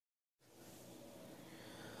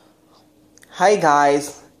Hi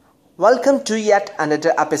guys, welcome to yet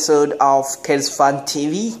another episode of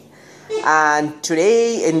KidsFunTV. And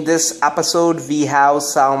today in this episode we have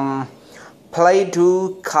some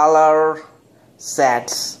Play-doh color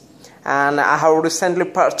sets. And I have recently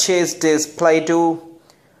purchased these Play-doh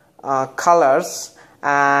colors,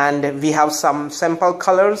 and we have some simple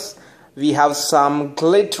colors, we have some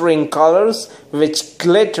glittering colors which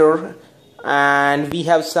glitter, and we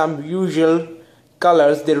have some usual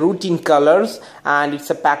colors, the routine colors, and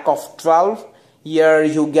it's a pack of 12. Here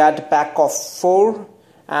you get a pack of 4,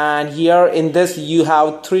 and here in this you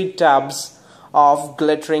have 3 tubs of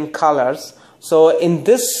glittering colors. So in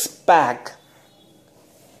this pack,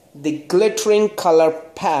 the glittering color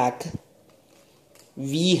pack,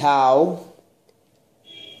 we have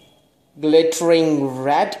glittering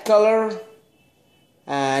red color,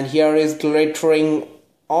 and here is glittering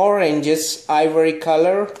oranges ivory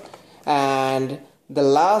color, and the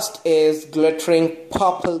last is glittering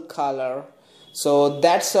purple color. So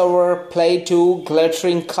that's our Play-doh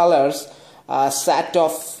glittering colors set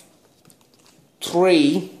of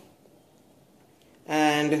 3,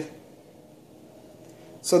 and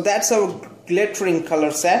so that's our glittering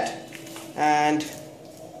color set. And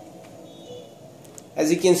as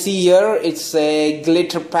you can see here, it's a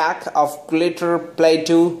glitter pack of glitter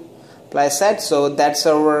Play-doh play set. So that's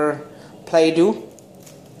our Play-doh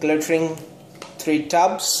glittering 3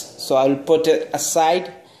 tubs. So I'll put it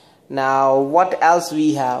aside. Now what else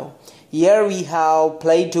we have? Here we have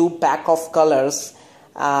Play-doh pack of colors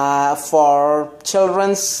for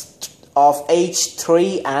children's of age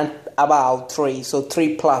 3 and above 3, so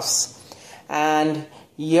 3 plus. And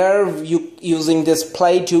here using this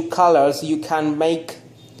Play-doh colors you can make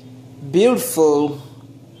beautiful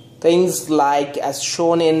things like as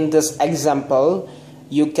shown in this example.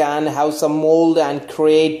 You can have some mold and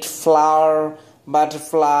create flower,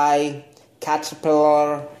 butterfly,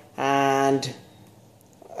 caterpillar, and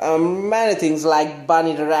many things like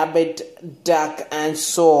bunny, rabbit, duck, and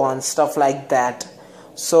so on, stuff like that.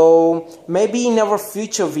 So maybe in our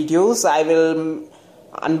future videos I will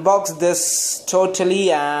unbox this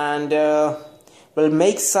totally, and will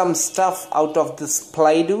make some stuff out of this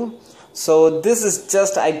Play-doh. So this is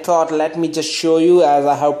just, I thought, let me just show you as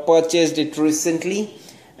I have purchased it recently.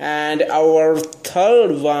 And our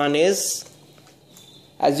third one is,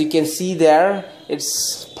 as you can see there,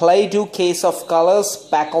 it's Play-doh case of colors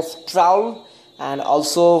pack of 12, and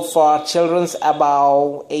also for children's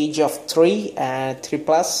above age of 3 and 3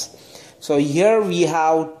 plus. So here we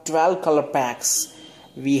have 12 color packs.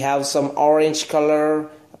 We have some orange color,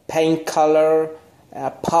 pink color,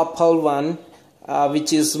 a purple one,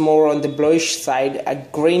 which is more on the bluish side, a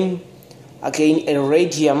green, again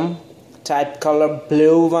iridium type color,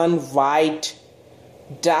 blue one, white,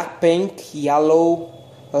 dark pink, yellow,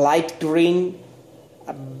 light green,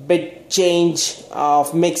 a bit change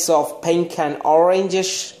of mix of pink and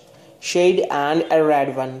orangish shade, and a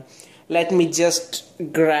red one. Let me just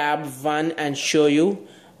grab one and show you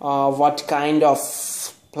what kind of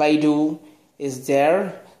Play-doh is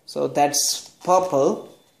there. So that's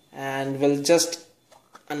purple, and we'll just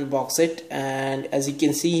unbox it. And as you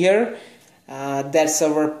can see here, that's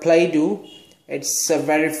our Play-doh. It's a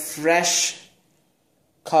very fresh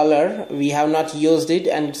color, we have not used it,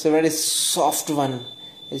 and it's a very soft one.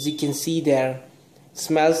 As you can see there, it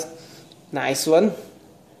smells nice one,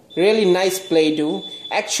 really nice Play-doh.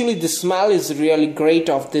 Actually the smell is really great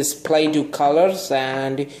of this Play-doh colors,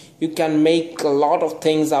 and you can make a lot of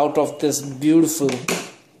things out of this beautiful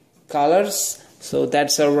colors. So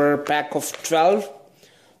that's our pack of 12.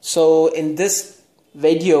 So in this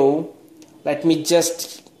video, let me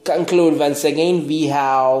just conclude once again. We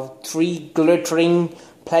have 3 glittering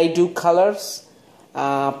Play-doh colors,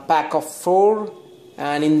 pack of 4,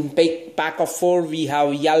 and in pack of 4 we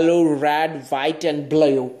have yellow, red, white, and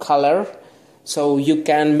blue color. So you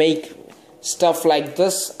can make stuff like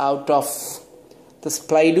this out of this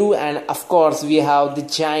Play-doh. And of course we have the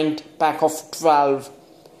giant pack of 12.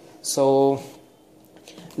 So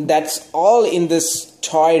that's all in this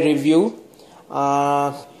toy review.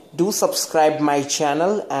 Do subscribe my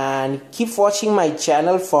channel and keep watching my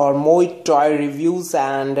channel for more toy reviews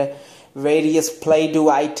and various Play-doh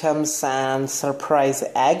items and surprise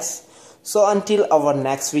eggs. So until our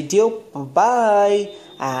next video, bye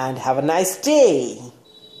and have a nice day.